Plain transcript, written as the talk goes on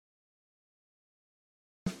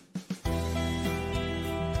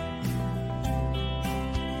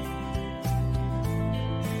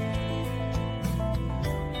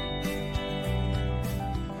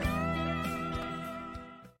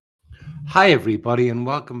Hi, everybody, and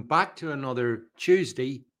welcome back to another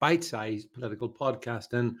Tuesday bite-sized political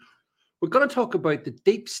podcast. And we're going to talk about the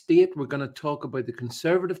deep state. We're going to talk about the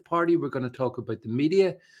Conservative Party. We're going to talk about the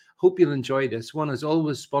media. Hope you'll enjoy this one. As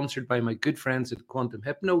always, sponsored by my good friends at Quantum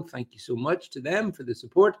Hypno. Thank you so much to them for the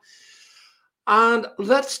support. And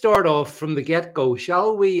let's start off from the get-go,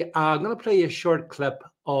 shall we? I'm going to play a short clip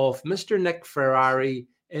of Mr. Nick Ferrari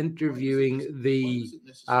interviewing the.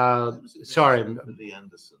 Sorry, Lee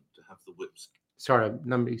Anderson to have the whips. Sorry,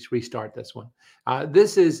 let me restart this one.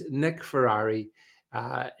 This is Nick Ferrari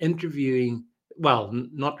interviewing. Well,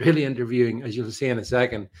 not really interviewing, as you'll see in a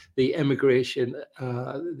second, the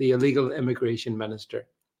illegal immigration minister.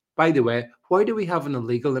 By the way, why do we have an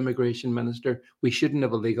illegal immigration minister? We shouldn't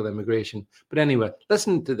have illegal immigration. But anyway,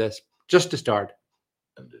 listen to this just to start.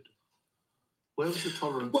 Where was the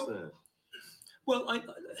tolerance there? Well,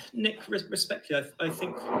 Nick, respectfully, I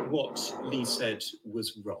think what Lee said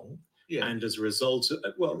was wrong. Yeah. And as a result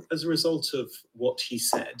of what he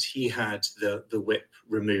said, he had the whip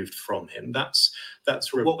removed from him. That's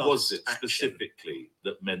robust. What was it specifically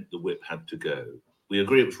that meant the whip had to go? We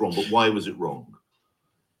agree it was wrong, but why was it wrong?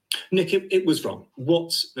 Nick, it was wrong.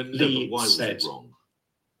 What Lee said was wrong.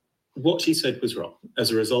 What he said was wrong.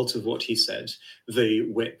 As a result of what he said, the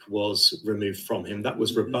whip was removed from him. That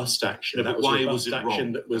was robust action. No, that was why robust was it action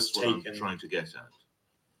wrong? That was That's taken. What I'm trying to get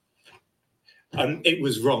at. It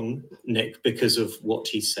was wrong, Nick, because of what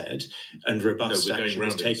he said, and robust action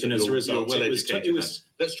was taken as a result. Let's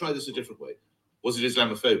try this a different way. Was it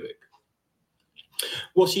Islamophobic?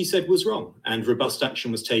 What he said was wrong, and robust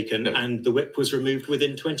action was taken, and the whip was removed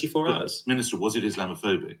within 24 hours. Minister, was it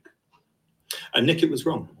Islamophobic? And Nick, it was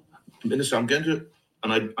wrong. Minister, I'm going to,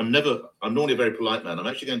 and I'm normally a very polite man. I'm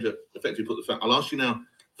actually going to effectively put the fact. I'll ask you now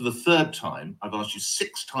for the third time. I've asked you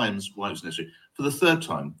 6 times why it was necessary. For the third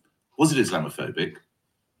time, was it Islamophobic?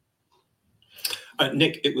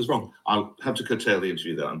 Nick, it was wrong. I'll have to curtail the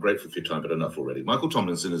interview there. I'm grateful for your time, but enough already. Michael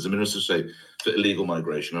Tomlinson is the Minister of State for Illegal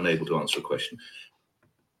Migration, unable to answer a question.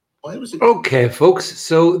 Why was it? Okay, folks.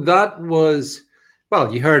 So that was,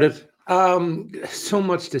 well, you heard it. So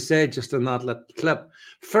much to say just on that little clip.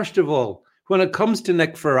 First of all, when it comes to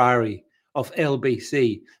Nick Ferrari of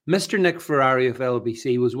LBC, Mr. Nick Ferrari of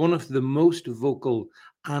LBC was one of the most vocal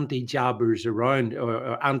anti-jabbers around,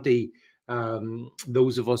 or anti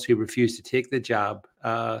those of us who refuse to take the jab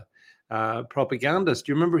propagandist.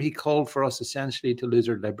 Do you remember he called for us essentially to lose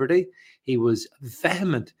our liberty? He was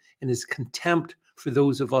vehement in his contempt for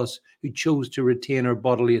those of us who chose to retain our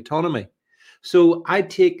bodily autonomy. So I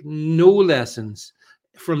take no lessons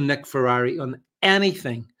from Nick Ferrari on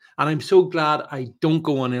anything. And I'm so glad I don't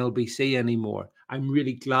go on LBC anymore. I'm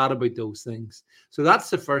really glad about those things. So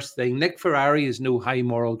that's the first thing. Nick Ferrari has no high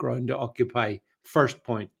moral ground to occupy. First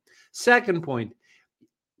point. Second point,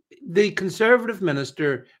 the Conservative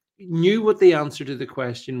minister knew what the answer to the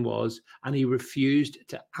question was, and he refused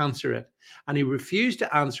to answer it. And he refused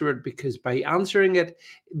to answer it because by answering it,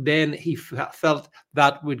 then he felt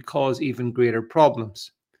that would cause even greater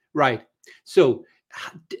problems. Right. So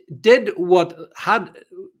did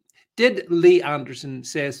Lee Anderson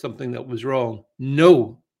say something that was wrong?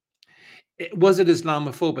 No. Was it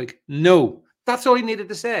Islamophobic? No. That's all he needed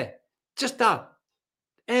to say. Just that.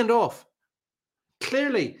 End off.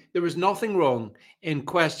 Clearly, there was nothing wrong in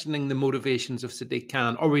questioning the motivations of Sadiq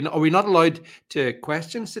Khan. Are we not allowed to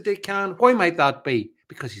question Sadiq Khan? Why might that be?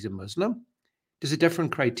 Because he's a Muslim? Does a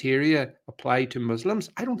different criteria apply to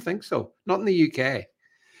Muslims? I don't think so. Not in the UK.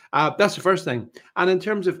 That's the first thing. And in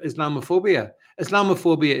terms of Islamophobia,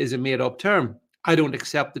 Islamophobia is a made-up term. I don't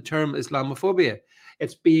accept the term Islamophobia.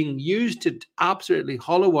 It's being used to absolutely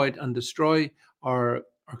hollow out and destroy our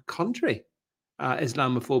country.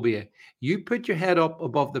 Islamophobia. You put your head up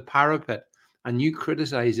above the parapet and you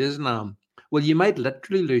criticize Islam, well, you might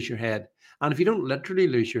literally lose your head. And if you don't literally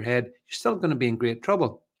lose your head, you're still going to be in great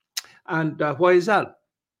trouble. And why is that?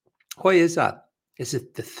 Why is that? Is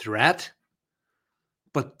it the threat?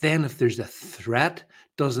 But then if there's a threat,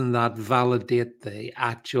 doesn't that validate the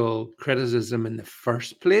actual criticism in the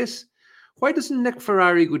first place? Why doesn't Nick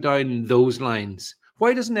Ferrari go down those lines?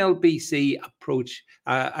 Why doesn't LBC approach,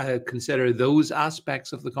 consider those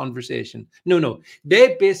aspects of the conversation? No.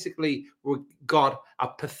 They basically got a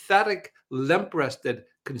pathetic, limp-wristed,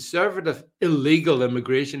 conservative, illegal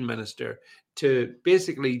immigration minister to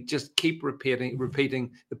basically just keep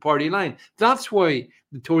repeating the party line. That's why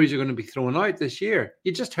the Tories are going to be thrown out this year.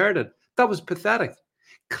 You just heard it. That was pathetic.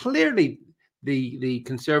 Clearly, the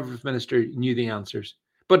Conservative minister knew the answers.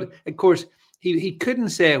 But, of course, he couldn't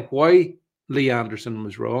say why Lee Anderson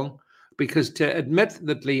was wrong, Because to admit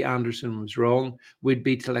that Lee Anderson was wrong would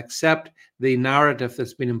be to accept the narrative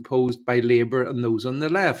that's been imposed by Labour and those on the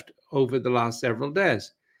left over the last several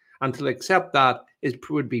days. And to accept that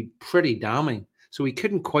would be pretty damning. So he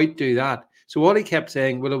couldn't quite do that. So all he kept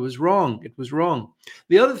saying, well, it was wrong. It was wrong.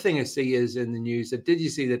 The other thing I see is in the news that, did you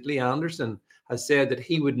see that Lee Anderson has said that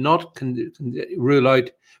he would not rule out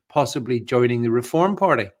possibly joining the Reform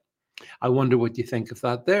Party? I wonder what you think of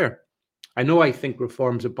that there. I know I think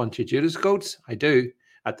Reform's a bunch of Judas goats. I do,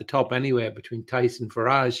 at the top anyway, between Tyson and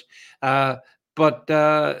Farage. But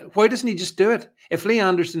why doesn't he just do it? If Lee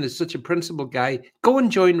Anderson is such a principled guy, go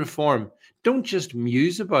and join Reform. Don't just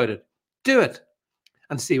muse about it. Do it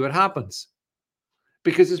and see what happens.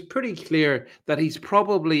 Because it's pretty clear that he's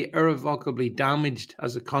probably irrevocably damaged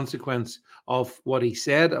as a consequence of what he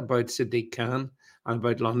said about Sadiq Khan and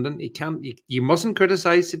about London. You mustn't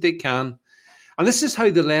criticize Sadiq Khan. And this is how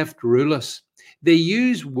the left rule us. They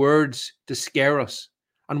use words to scare us,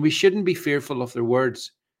 and we shouldn't be fearful of their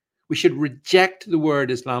words. We should reject the word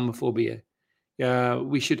Islamophobia.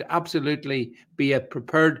 We should absolutely be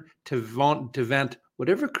prepared to vent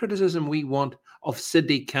whatever criticism we want of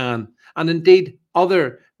Sadiq Khan and indeed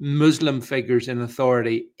other Muslim figures in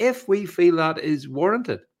authority if we feel that is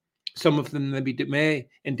warranted. Some of them may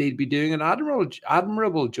indeed be doing an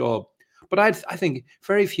admirable job. But I think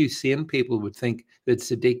very few sane people would think that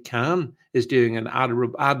Sadiq Khan is doing an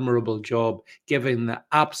admirable job given the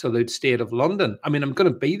absolute state of London. I mean, I'm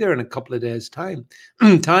going to be there in a couple of days' time.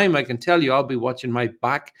 I can tell you, I'll be watching my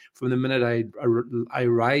back from the minute I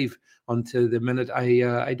arrive until the minute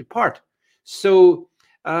I depart. So,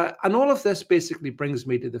 and all of this basically brings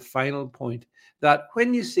me to the final point, that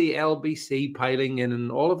when you see LBC piling in and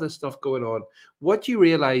all of this stuff going on, what you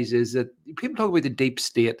realize is that people talk about the deep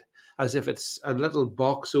state as if it's a little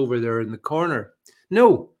box over there in the corner.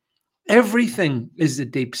 No, everything is the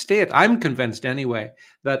deep state. I'm convinced anyway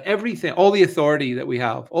that everything, all the authority that we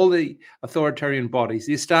have, all the authoritarian bodies,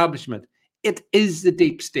 the establishment, it is the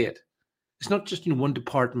deep state. It's not just in one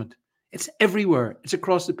department. It's everywhere. It's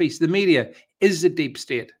across the piece. The media is the deep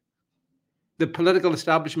state. The political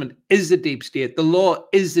establishment is the deep state. The law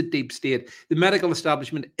is the deep state. The medical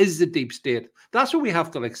establishment is the deep state. That's what we have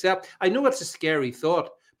to accept. I know it's a scary thought,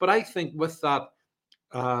 but I think with that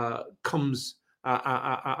comes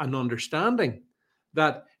an understanding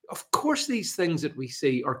that, of course, these things that we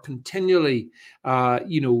see are continually,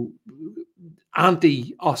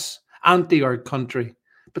 anti-us, anti our country.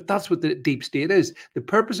 But that's what the deep state is. The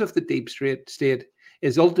purpose of the deep state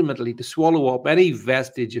is ultimately to swallow up any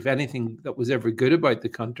vestige of anything that was ever good about the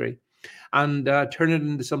country and turn it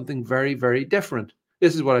into something very, very different.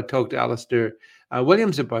 This is what I talked to Alistair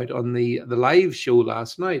Williams about on the live show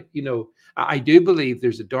last night. You know, I do believe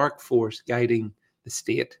there's a dark force guiding the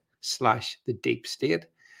state / the deep state.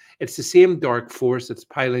 It's the same dark force that's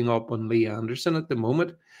piling up on Lee Anderson at the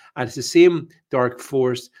moment. And it's the same dark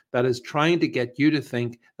force that is trying to get you to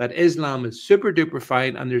think that Islam is super duper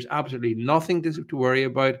fine and there's absolutely nothing to worry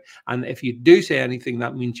about. And if you do say anything,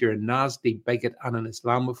 that means you're a nasty bigot and an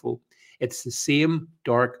Islamophobe. It's the same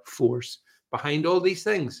dark force behind all these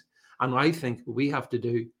things. And I think what we have to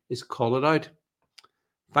do is call it out.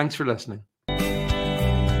 Thanks for listening.